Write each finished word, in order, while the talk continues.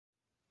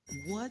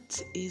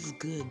What is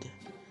good?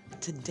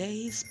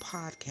 Today's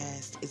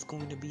podcast is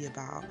going to be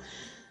about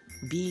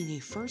being a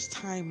first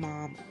time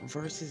mom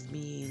versus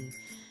being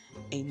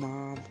a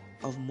mom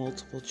of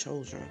multiple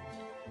children.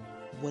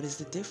 What is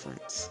the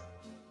difference?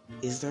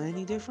 Is there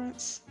any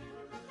difference?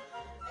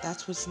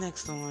 That's what's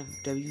next on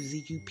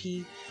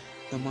WZUP,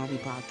 the Mommy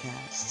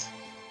Podcast.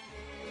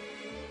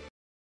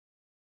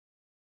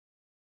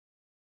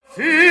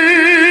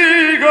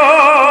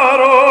 Figaro.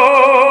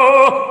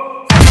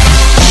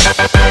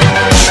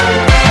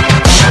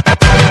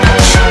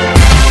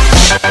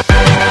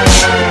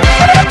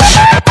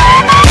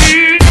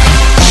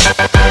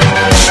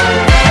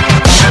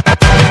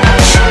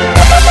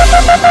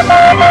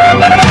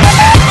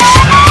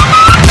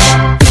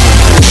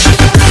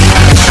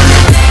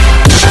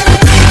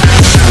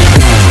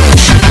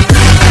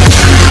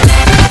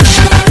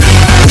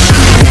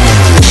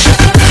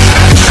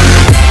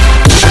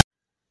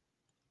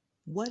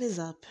 What is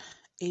up?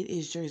 It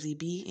is Jersey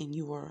B, and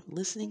you are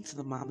listening to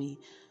the Mommy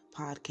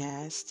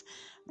Podcast,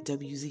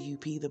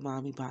 WZUP, the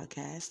Mommy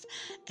Podcast.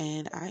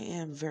 And I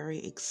am very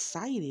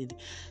excited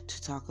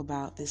to talk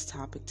about this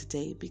topic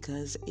today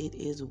because it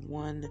is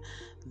one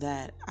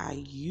that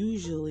I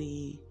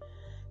usually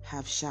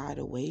have shied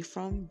away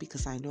from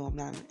because I know I'm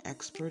not an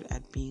expert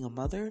at being a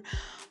mother,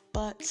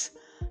 but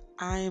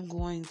I am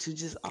going to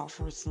just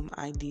offer some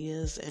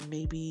ideas and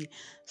maybe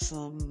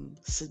some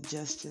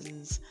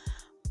suggestions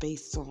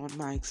based on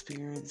my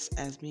experience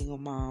as being a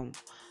mom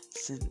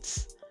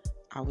since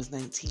I was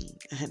 19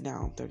 and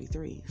now I'm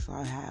 33. So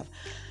I have,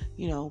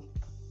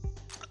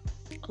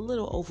 a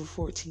little over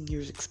 14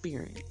 years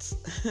experience.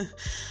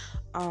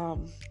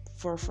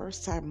 For a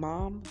first time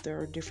mom, there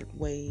are different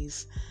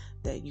ways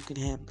that you can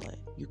handle it.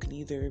 You can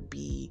either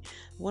be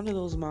one of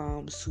those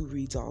moms who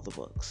reads all the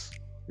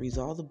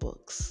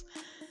books,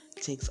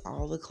 takes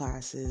all the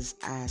classes,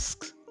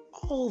 asks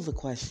all the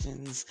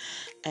questions,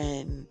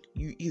 and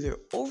you either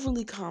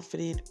overly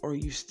confident or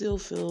you still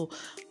feel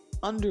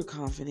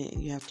underconfident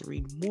and you have to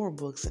read more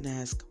books and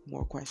ask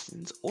more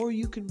questions. Or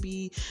you can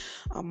be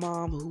a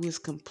mom who is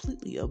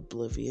completely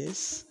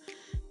oblivious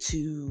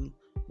to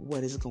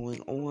what is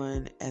going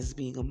on as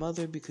being a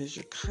mother because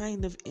you're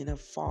kind of in a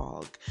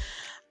fog.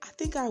 I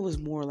think I was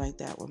more like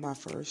that with my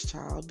first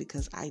child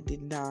because I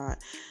did not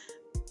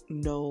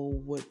know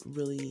what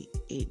really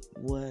it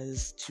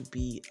was to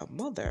be a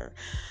mother.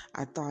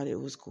 I thought it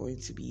was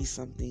going to be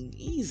something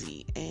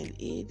easy, and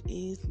it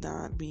is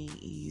not being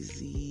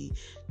easy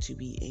to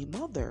be a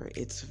mother.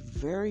 It's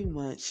very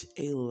much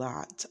a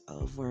lot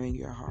of wearing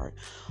your heart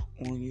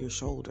on your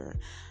shoulder.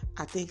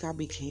 I think I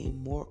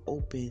became more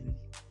open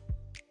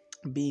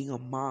being a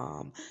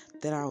mom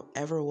than I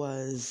ever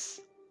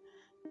was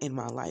in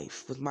my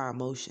life with my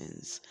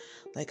emotions.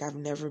 Like, I've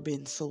never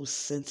been so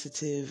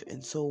sensitive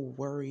and so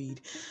worried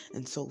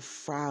and so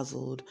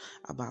frazzled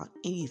about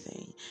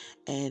anything.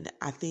 And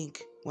I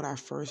think when I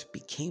first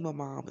became a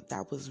mom,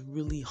 that was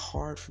really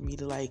hard for me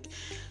to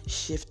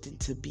shift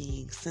into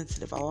being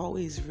sensitive. I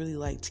always really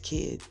liked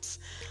kids,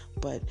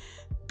 but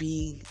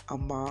being a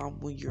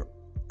mom when you're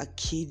a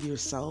kid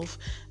yourself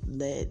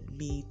led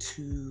me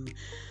to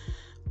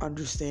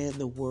understand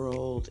the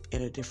world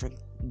in a different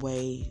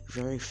way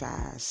very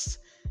fast.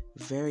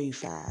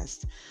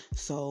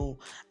 So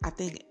I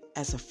think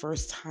as a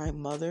first time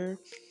mother,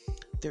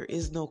 there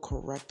is no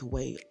correct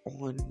way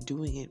on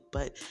doing it,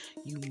 but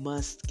you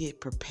must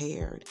get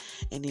prepared.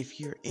 And if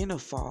you're in a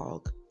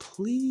fog,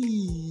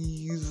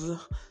 please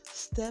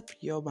step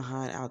your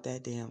behind out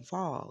that damn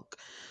fog,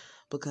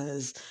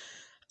 because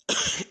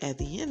at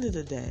the end of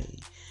the day,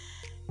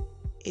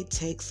 it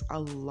takes a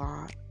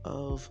lot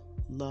of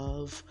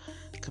love,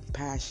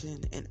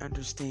 compassion, and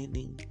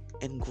understanding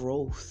and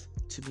growth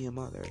to be a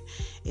mother.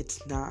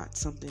 It's not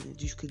something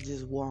that you can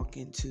just walk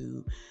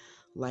into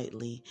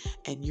lightly,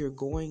 and you're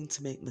going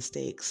to make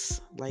mistakes,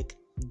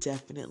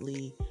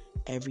 definitely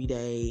every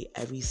day,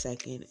 every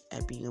second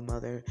at being a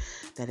mother.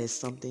 That is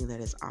something that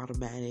is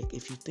automatic.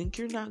 If you think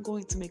you're not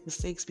going to make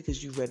mistakes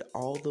because you read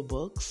all the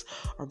books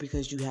or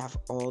because you have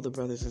all the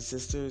brothers and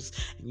sisters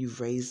and you've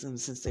raised them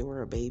since they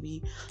were a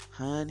baby,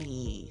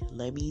 honey,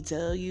 let me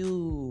tell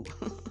you,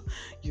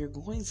 you're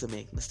going to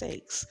make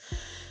mistakes.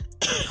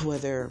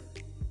 Whether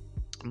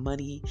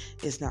money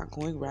is not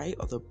going right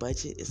or the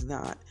budget is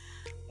not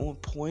on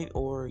point,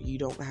 or you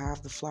don't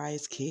have the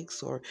flyest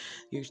kicks, or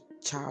your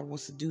child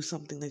wants to do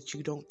something that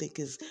you don't think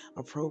is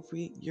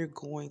appropriate, you're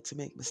going to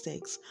make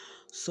mistakes.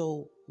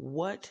 So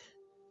what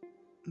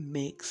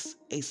makes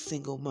a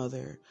single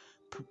mother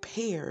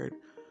prepared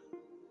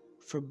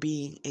for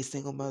being a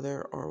single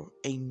mother, or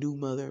a new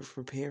mother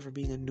prepared for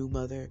being a new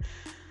mother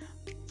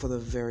for the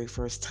very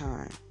first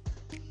time?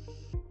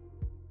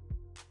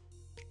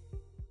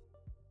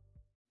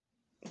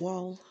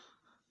 Well,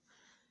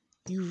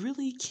 you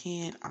really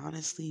can't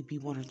honestly be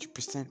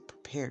 100%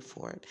 prepared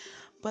for it,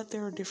 but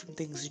there are different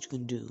things that you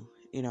can do.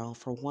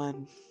 For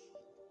one,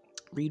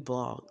 read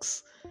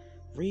blogs. I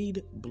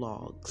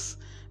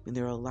mean,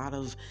 there are a lot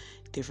of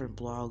different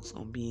blogs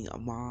on being a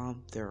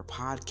mom. There are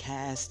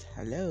podcasts,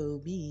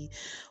 hello, me,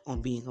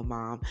 on being a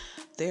mom.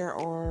 There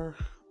are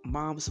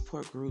mom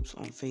support groups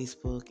on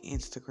Facebook,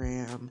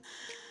 Instagram.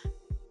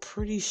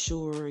 Pretty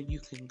sure you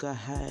can go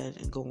ahead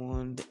and go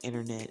on the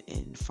internet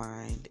and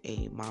find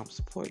a mom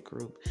support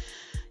group.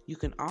 You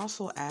can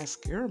also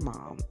ask your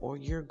mom or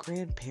your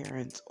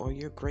grandparents or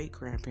your great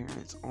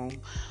grandparents on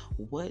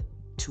what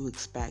to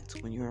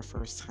expect when you're a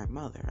first time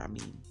mother. I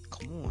mean,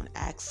 come on,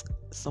 ask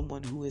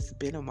someone who has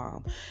been a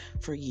mom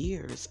for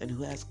years and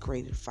who has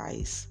great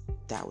advice.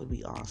 That would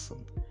be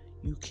awesome.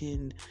 You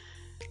can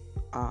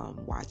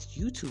watch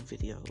YouTube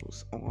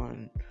videos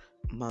on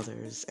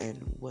mothers and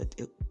what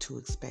to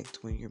expect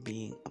when you're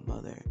being a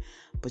mother.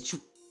 But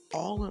you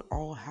all in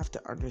all have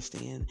to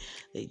understand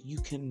that you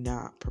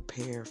cannot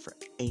prepare for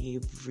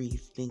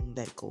everything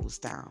that goes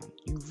down.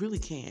 You really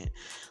can't.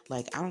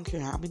 Like, I don't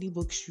care how many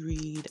books you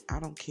read, I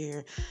don't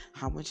care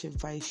how much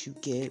advice you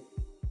get.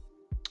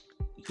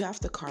 You have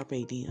to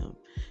carpe diem.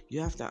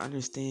 You have to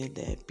understand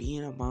that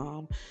being a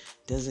mom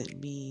doesn't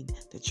mean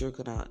that you're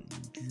gonna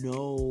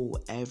know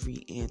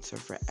every answer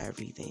for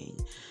everything.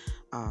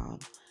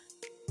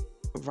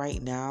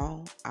 Right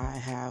now, I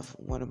have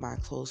one of my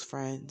close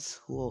friends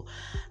who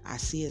I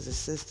see as a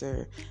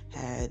sister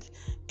had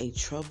a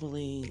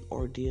troubling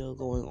ordeal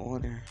going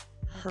on in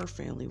her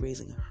family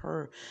raising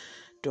her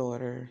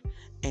daughter,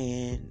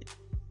 and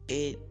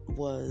it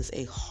was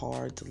a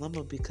hard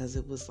dilemma because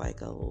it was like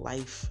a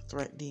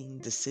life-threatening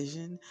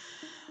decision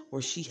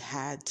where she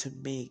had to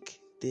make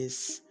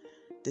this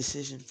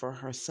decision for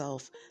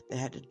herself that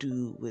had to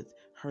do with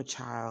her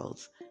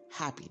child's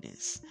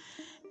happiness.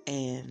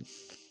 And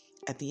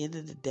at the end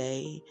of the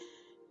day,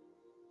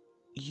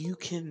 you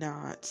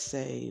cannot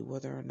say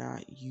whether or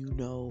not you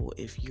know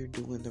if you're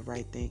doing the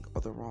right thing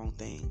or the wrong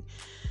thing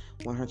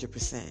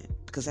 100%,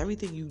 because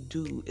everything you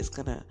do is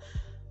going to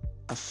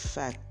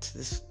affect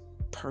this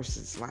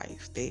person's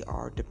life. They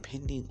are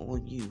depending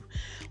on you,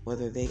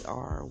 whether they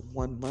are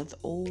 1 month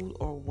old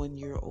or 1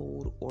 year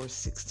old or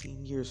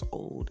 16 years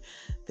old.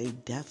 They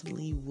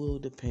definitely will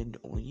depend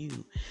on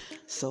you.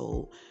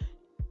 So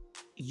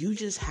you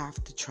just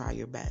have to try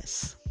your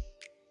best.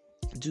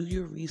 Do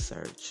your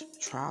research,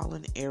 trial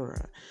and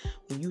error.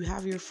 When you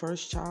have your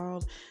first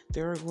child,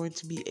 there are going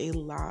to be a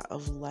lot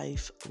of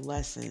life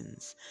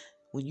lessons.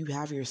 When you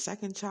have your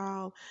second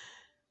child,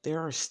 there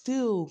are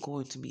still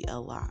going to be a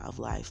lot of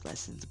life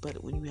lessons.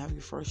 But when you have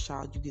your first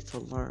child, you get to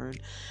learn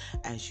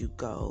as you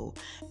go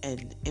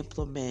and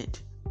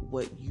implement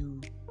what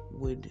you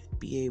would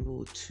be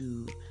able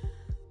to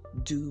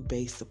do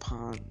based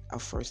upon a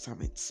first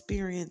time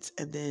experience.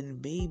 And then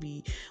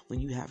maybe when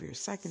you have your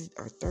second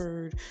or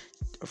third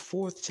or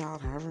fourth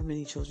child, however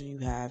many children you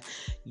have,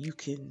 you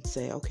can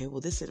say, okay, well,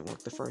 this didn't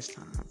work the first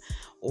time,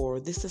 or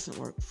this doesn't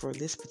work for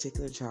this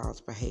particular child's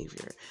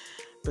behavior.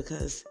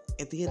 Because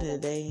at the end of the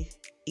day,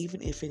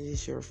 even if it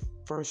is your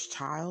first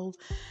child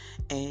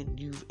and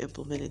you've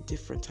implemented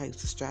different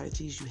types of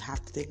strategies, you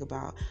have to think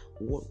about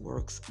what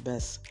works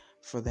best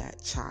for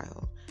that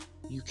child.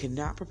 You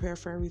cannot prepare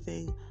for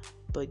everything,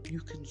 but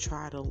you can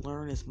try to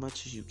learn as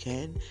much as you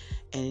can,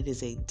 and it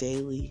is a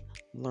daily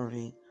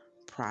learning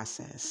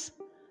process.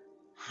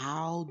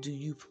 How do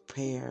you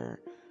prepare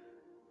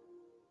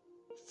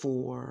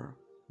for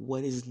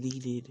what is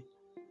needed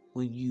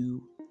when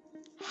you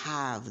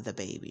have the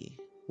baby?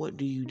 What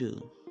do you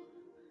do?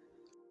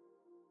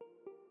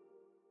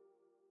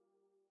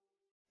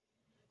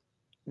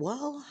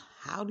 Well,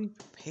 how do you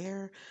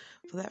prepare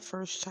for that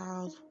first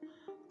child?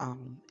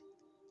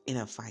 In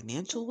a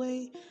financial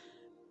way,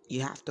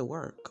 you have to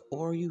work,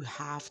 or you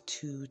have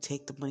to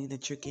take the money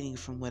that you're getting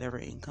from whatever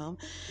income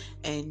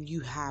and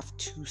you have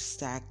to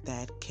stack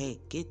that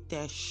cake. Get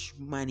that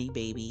money,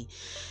 baby.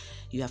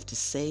 You have to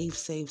save,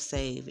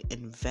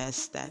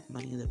 invest that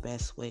money the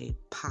best way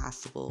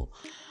possible.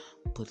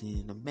 Put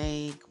it in a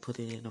bank, put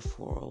it in a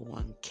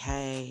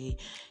 401k.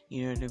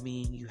 You know what I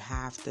mean? You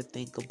have to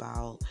think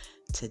about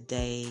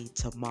today,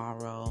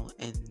 tomorrow,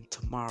 and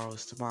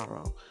tomorrow's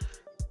tomorrow.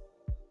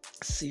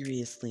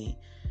 Seriously,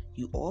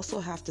 you also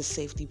have to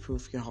safety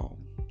proof your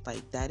home.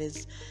 Like, that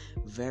is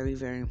very,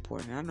 very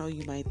important. I know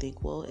you might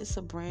think, well, it's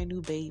a brand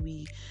new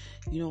baby,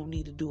 you don't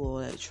need to do all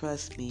that.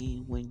 Trust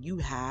me, when you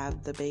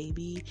have the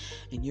baby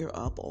and you're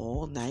up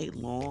all night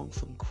long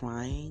from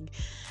crying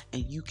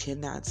and you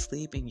cannot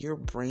sleep and your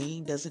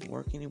brain doesn't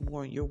work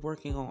anymore and you're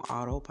working on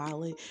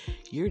autopilot,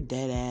 you're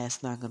dead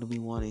ass not going to be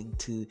wanting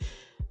to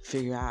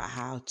figure out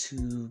how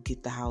to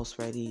get the house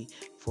ready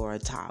for a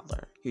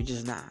toddler. You're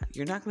just not.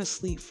 You're not going to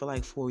sleep for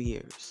like 4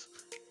 years.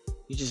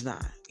 You're just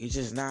not. You're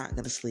just not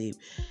going to sleep.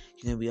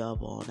 You're going to be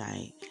up all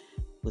night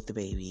with the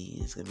baby.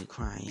 And it's going to be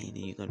crying and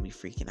you're going to be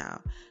freaking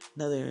out.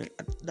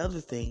 Another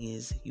thing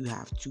is you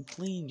have to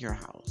clean your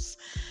house.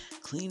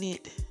 Clean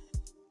it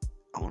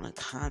on a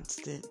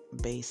constant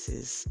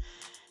basis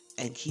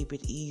and keep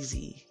it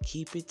easy.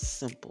 Keep it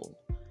simple.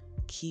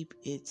 Keep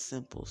it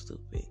simple,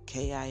 stupid.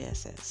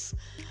 KISS.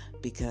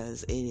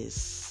 Because it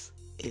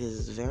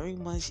is very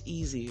much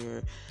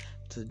easier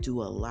to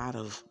do a lot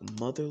of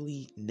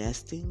motherly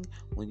nesting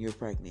when you're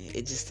pregnant.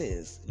 It just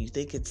is. You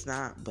think it's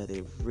not, but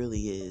it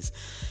really is.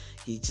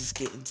 You just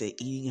get into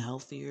eating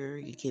healthier.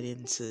 You get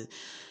into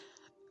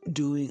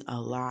doing a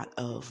lot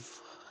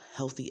of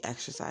healthy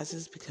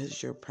exercises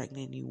because you're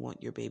pregnant. You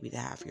want your baby to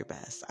have your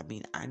best. I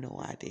mean, I know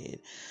I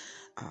did,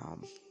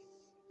 um,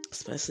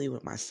 especially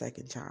with my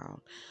second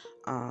child.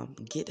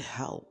 Get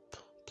help.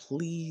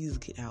 Please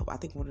get help. I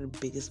think one of the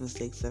biggest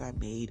mistakes that I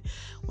made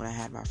when I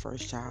had my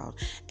first child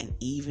and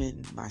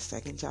even my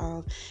second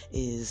child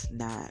is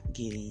not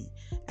getting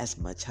as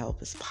much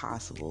help as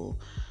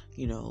possible,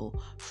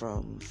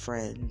 from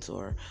friends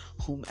or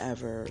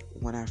whomever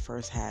when I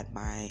first had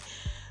my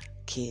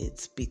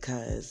kids,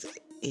 because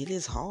it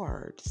is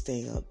hard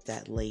staying up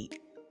that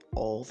late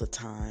all the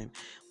time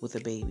with a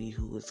baby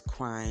who is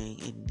crying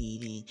and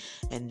needing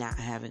and not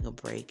having a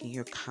break, and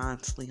you're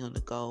constantly on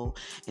the go.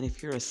 And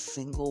if you're a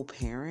single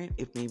parent,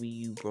 if maybe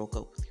you broke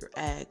up with your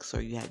ex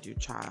or you had your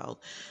child,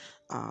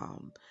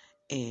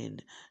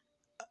 and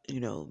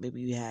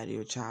maybe you had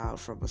your child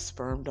from a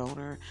sperm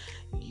donor,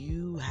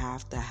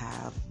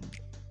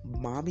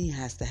 mommy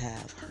has to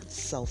have her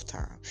self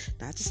time,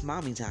 not just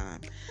mommy time,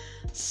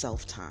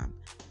 self time.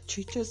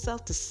 Treat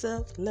yourself to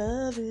self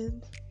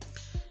loving.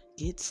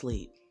 Get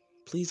sleep.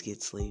 Please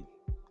get sleep.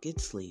 Get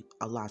sleep.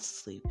 A lot of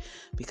sleep.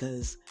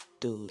 Because,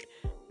 dude,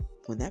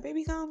 when that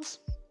baby comes,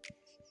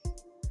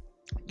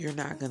 you're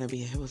not going to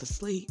be able to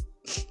sleep.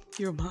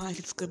 Your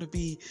mind's going to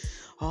be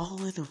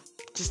all in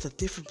just a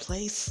different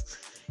place.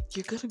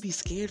 You're going to be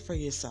scared for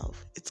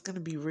yourself. It's going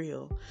to be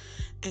real.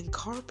 And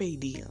carpe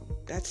diem.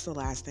 That's the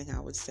last thing I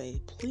would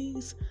say.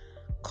 Please,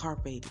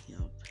 carpe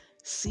diem.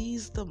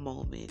 Seize the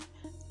moment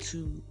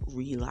to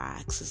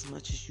relax as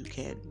much as you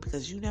can,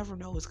 because you never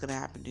know what's going to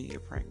happen during your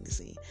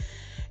pregnancy.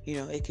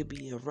 It could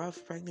be a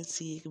rough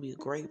pregnancy, it could be a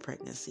great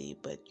pregnancy,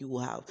 but you will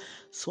have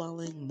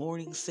swelling,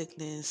 morning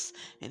sickness,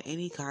 and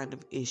any kind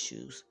of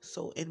issues.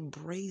 So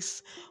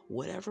embrace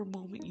whatever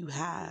moment you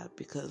have,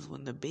 because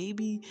when the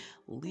baby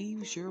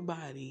leaves your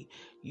body,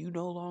 you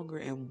no longer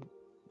am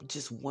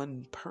just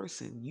one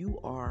person. You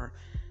are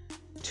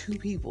two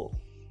people.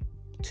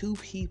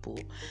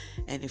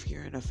 And if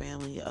you're in a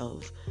family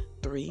of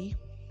three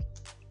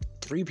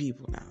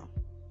people now,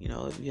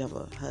 if you have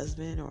a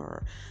husband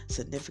or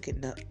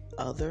significant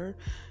other,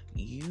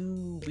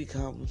 you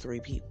become three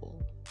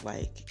people.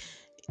 Like,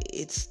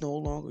 it's no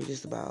longer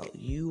just about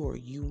you or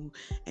you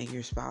and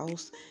your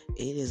spouse.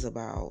 It is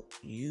about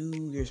you,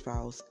 your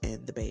spouse,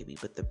 and the baby.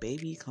 But the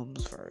baby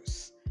comes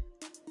first.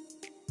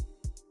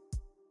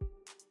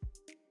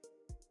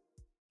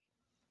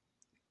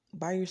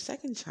 By your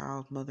second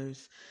child,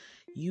 mothers,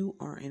 you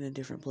are in a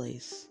different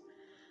place.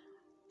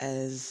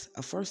 As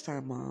a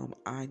first-time mom,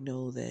 I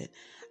know that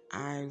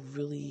I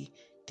really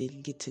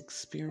didn't get to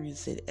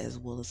experience it as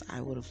well as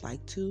I would have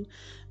liked to.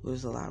 There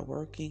was a lot of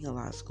working, a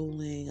lot of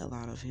schooling, a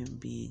lot of him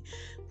being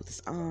with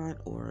his aunt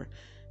or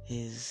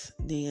his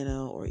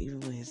nana or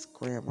even with his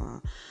grandma.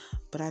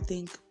 But I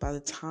think by the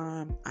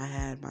time I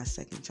had my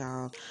second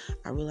child,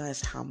 I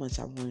realized how much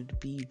I wanted to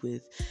be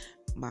with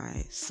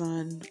my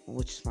son,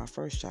 which is my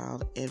first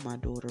child, and my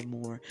daughter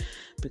more,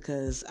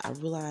 because I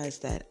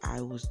realized that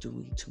I was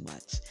doing too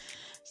much.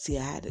 See,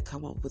 I had to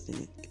come up with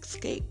an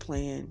escape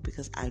plan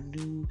because I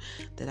knew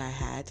that I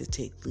had to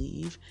take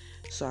leave.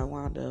 So I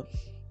wound up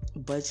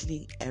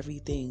budgeting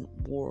everything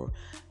more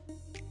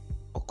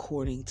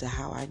according to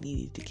how I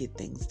needed to get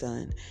things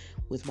done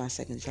with my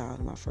second child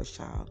and my first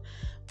child.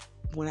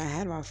 When I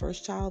had my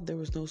first child, there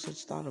was no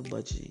such thought of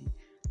budgeting.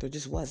 There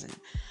just wasn't.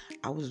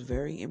 I was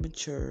very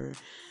immature.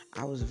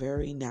 I was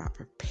very not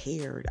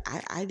prepared.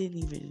 I didn't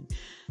even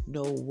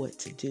know what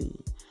to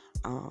do.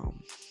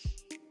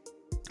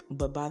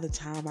 But by the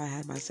time I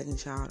had my second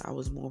child, I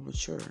was more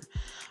mature.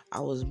 I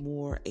was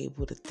more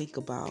able to think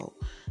about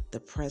the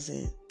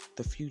present,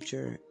 the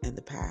future, and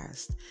the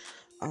past.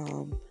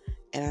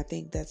 And I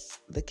think that's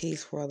the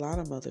case for a lot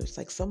of mothers.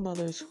 Like some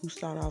mothers who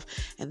start off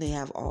and they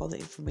have all the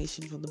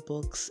information from the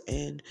books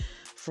and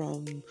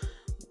from,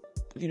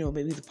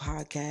 maybe the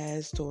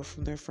podcast or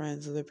from their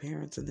friends or their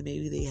parents, and then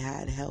maybe they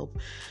had help.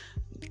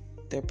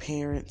 Their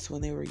parents,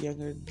 when they were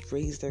younger,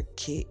 raised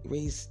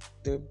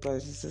their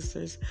brothers and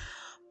sisters.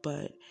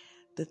 But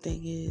the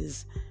thing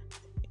is,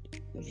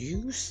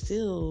 you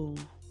still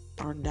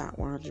are not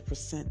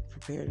 100%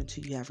 prepared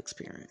until you have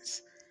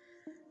experience.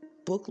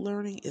 Book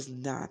learning is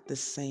not the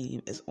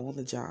same as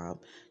on-the-job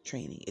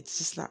training. It's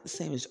just not the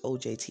same as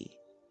OJT.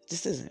 It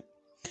just isn't.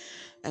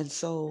 And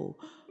so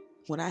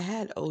when I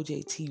had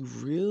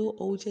real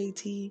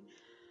OJT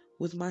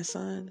with my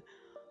son,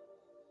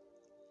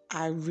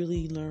 I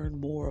really learned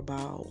more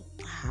about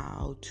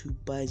how to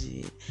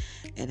budget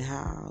and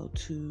how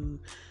to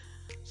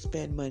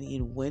spend money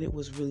and when it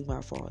was really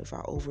my fault if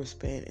I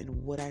overspent and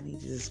what I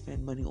needed to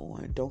spend money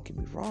on. Don't get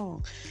me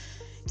wrong,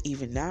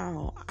 even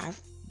now I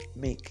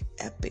make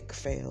epic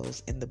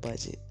fails in the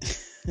budget.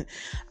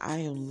 I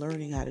am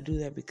learning how to do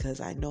that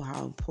because I know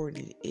how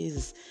important it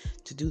is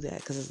to do that,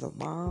 because as a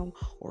mom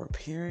or a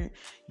parent,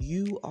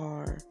 you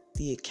are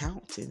the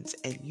accountant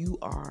and you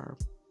are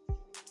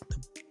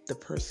the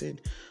person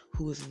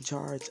who is in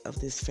charge of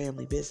this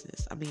family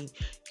business. I mean,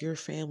 your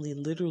family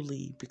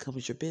literally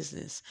becomes your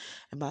business.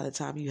 And by the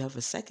time you have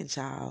a second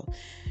child,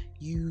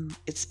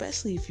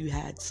 especially if you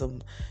had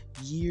some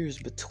years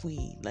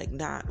between, like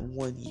not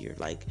 1 year,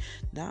 like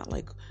not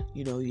like,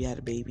 you had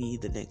a baby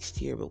the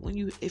next year, but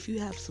if you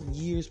have some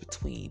years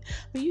between,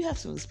 I mean, you have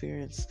some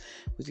experience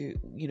with your,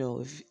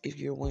 if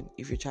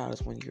your child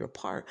is 1 year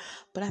apart.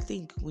 But I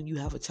think when you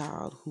have a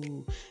child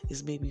who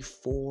is maybe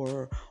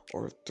 4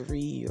 or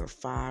 3 or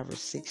 5 or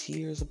 6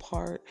 years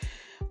apart,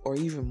 or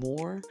even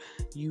more,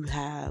 you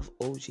have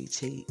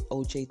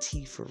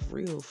OJT for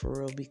real,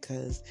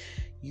 because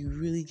you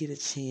really get a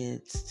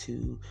chance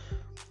to,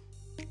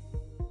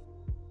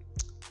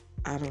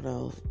 I don't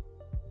know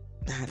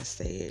how to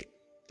say it,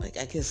 like,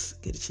 I guess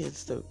get a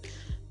chance to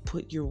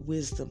put your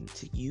wisdom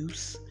to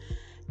use.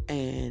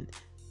 And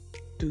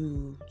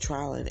through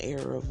trial and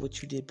error of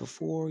what you did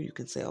before, you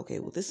can say, okay,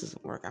 well, this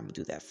doesn't work, I'm gonna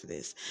do that for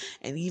this.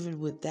 And even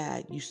with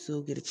that, you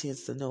still get a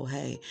chance to know,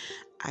 hey,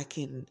 I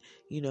can,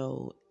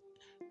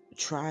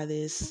 try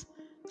this,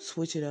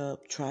 switch it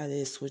up, try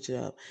this, switch it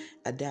up,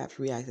 adapt,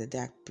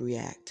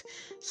 react.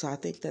 So I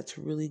think that's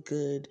really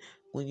good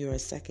when you're a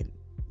second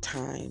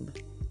time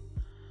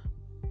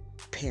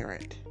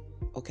parent,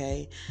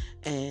 okay?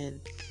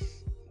 And,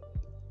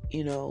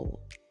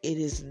 it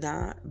is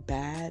not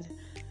bad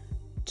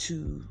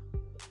to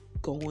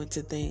go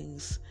into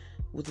things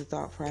with the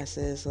thought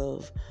process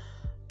of,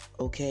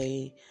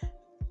 okay,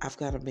 I've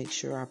got to make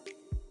sure I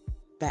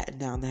batten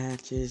down the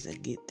hatches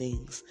and get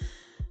things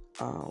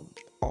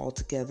all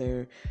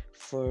together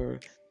for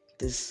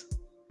this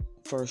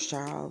first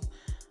child.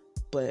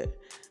 But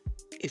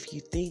if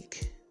you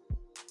think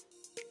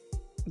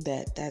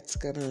that that's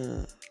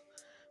gonna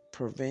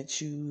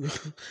prevent you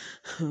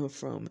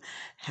from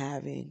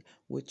having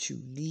what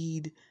you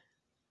need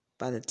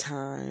by the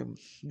time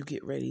you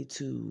get ready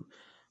to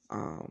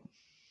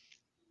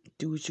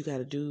do what you got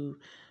to do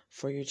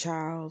for your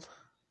child,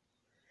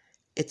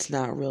 it's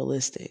not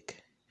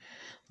realistic.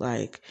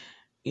 Like,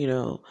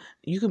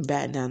 you can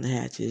batten down the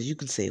hatches, you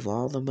can save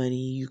all the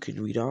money, you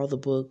can read all the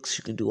books,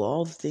 you can do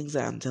all the things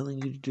that I'm telling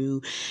you to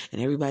do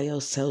and everybody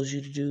else tells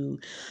you to do.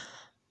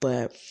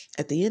 But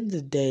at the end of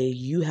the day,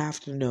 you have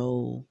to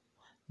know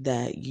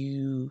that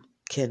you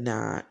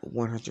cannot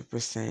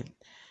 100%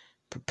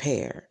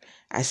 prepare.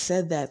 I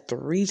said that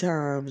 3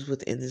 times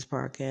within this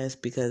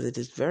podcast because it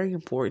is very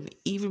important,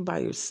 even by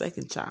your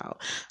second child.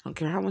 I don't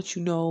care how much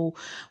you know,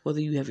 whether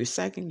you have your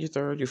second, your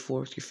third, your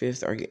fourth, your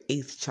fifth, or your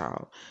 8th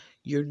child.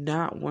 You're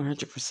not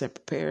 100%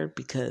 prepared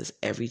because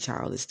every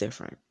child is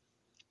different.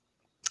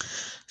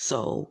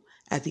 So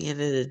at the end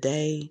of the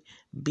day,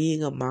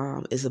 being a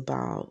mom is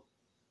about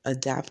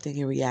adapting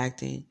and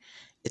reacting.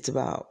 It's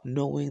about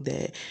knowing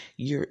that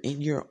you're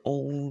in your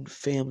own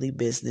family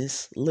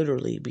business,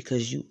 literally,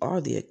 because you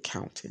are the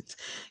accountant,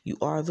 you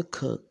are the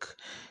cook,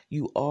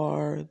 you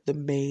are the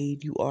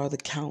maid, you are the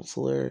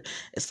counselor.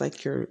 It's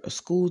like you're a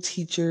school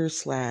teacher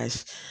 /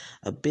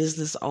 a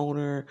business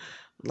owner.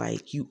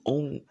 Like you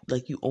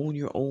own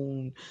your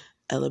own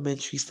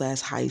elementary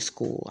 / high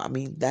school. I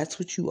mean, that's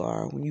what you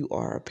are when you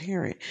are a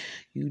parent.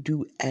 You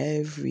do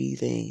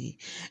everything,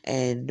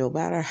 and no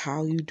matter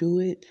how you do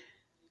it,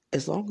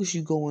 as long as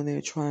you go in there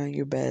trying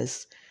your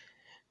best,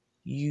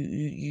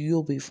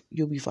 you'll be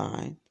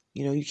fine.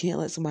 You can't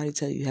let somebody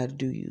tell you how to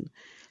do you.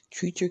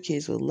 Treat your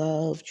kids with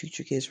love, treat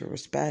your kids with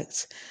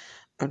respect,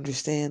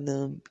 understand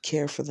them,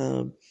 care for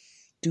them,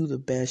 do the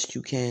best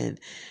you can.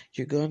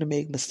 You're going to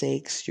make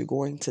mistakes. You're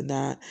going to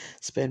not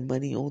spend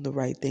money on the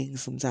right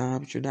things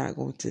sometimes. You're not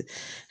going to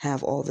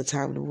have all the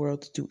time in the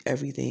world to do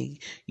everything.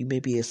 You may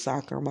be a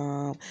soccer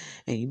mom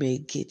and you may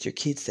get your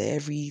kids to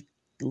every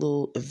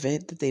little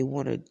event that they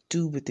want to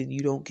do, but then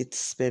you don't get to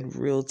spend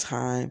real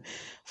time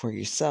for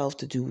yourself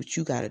to do what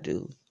you got to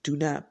do. Do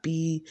not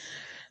be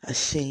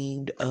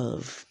ashamed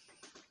of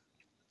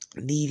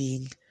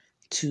needing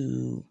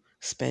to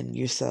spend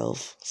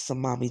yourself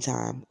some mommy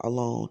time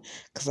alone,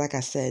 because like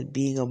I said,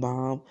 being a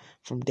mom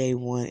from day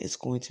one is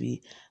going to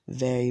be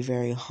very,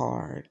 very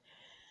hard.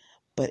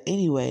 But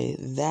anyway,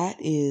 that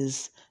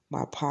is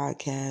my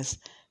podcast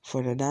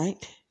for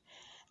tonight,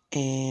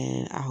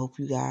 and I hope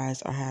you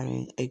guys are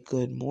having a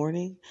good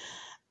morning.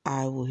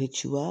 I will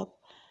hit you up.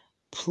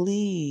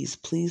 Please,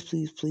 please,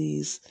 please,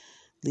 please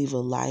leave a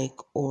like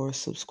or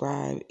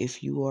subscribe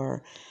if you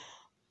are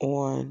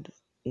on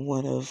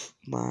one of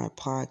my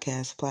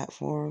podcast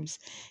platforms.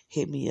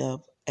 Hit me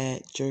up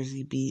at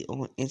Jersey Beat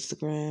on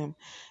Instagram,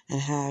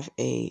 and have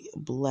a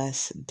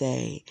blessed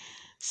day.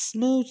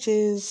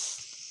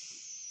 Smooches.